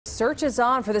search is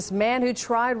on for this man who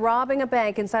tried robbing a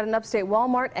bank inside an upstate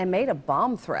Walmart and made a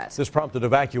bomb threat. This prompted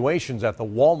evacuations at the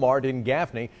Walmart in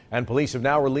Gaffney, and police have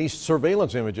now released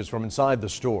surveillance images from inside the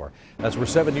store. That's where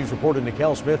 7 News reporter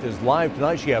Nicole Smith is live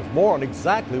tonight. She has more on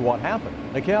exactly what happened.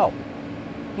 Nicole.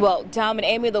 Well, Tom and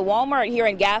Amy, the Walmart here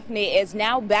in Gaffney is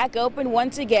now back open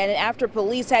once again after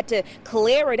police had to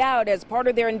clear it out as part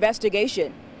of their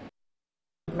investigation.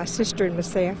 My sister and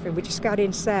myself, and we just got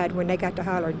inside when they got to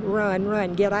holler, run,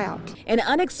 run, get out. An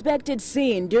unexpected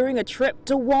scene during a trip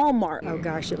to Walmart. Oh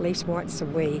gosh, at least once a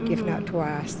week, if not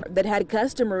twice. That had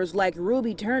customers like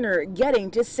Ruby Turner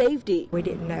getting to safety. We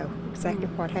didn't know exactly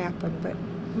what happened, but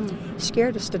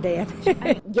scared us to death.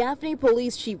 Gaffney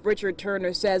Police Chief Richard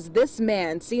Turner says this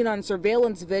man, seen on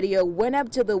surveillance video, went up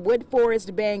to the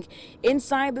Woodforest Bank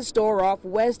inside the store off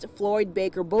West Floyd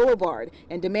Baker Boulevard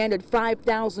and demanded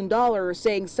 $5,000,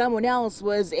 saying someone else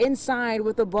was inside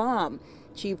with a bomb.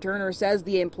 Chief Turner says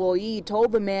the employee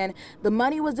told the man the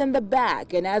money was in the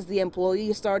back, and as the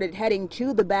employee started heading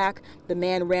to the back, the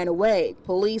man ran away.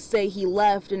 Police say he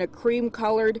left in a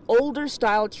cream-colored,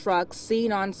 older-style truck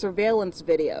seen on surveillance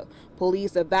video.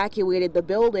 Police evacuated the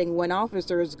building when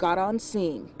officers got on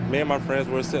scene. Me and my friends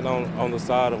were sitting on the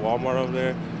side of Walmart over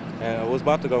there, and I was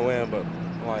about to go in, but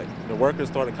the workers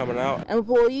started coming out.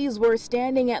 Employees were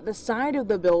standing at the side of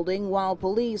the building while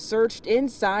police searched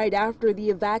inside after the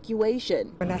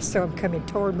evacuation. When I saw them coming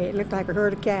toward me, it looked like a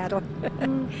herd of cattle,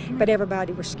 but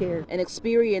everybody was scared. An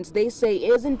experience they say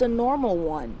isn't a normal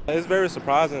one. It's very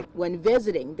surprising. When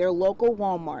visiting their local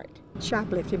Walmart.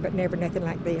 Shoplifting, but never nothing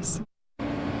like this.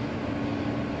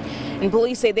 And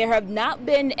police say there have not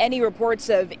been any reports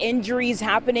of injuries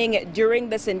happening during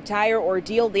this entire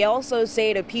ordeal. They also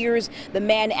say it appears the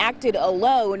man acted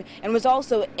alone and was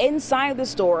also inside the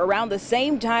store around the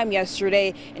same time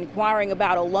yesterday, inquiring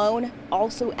about a loan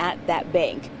also at that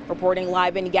bank. Reporting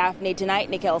live in Gaffney tonight,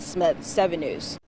 Nicole Smith, 7 News.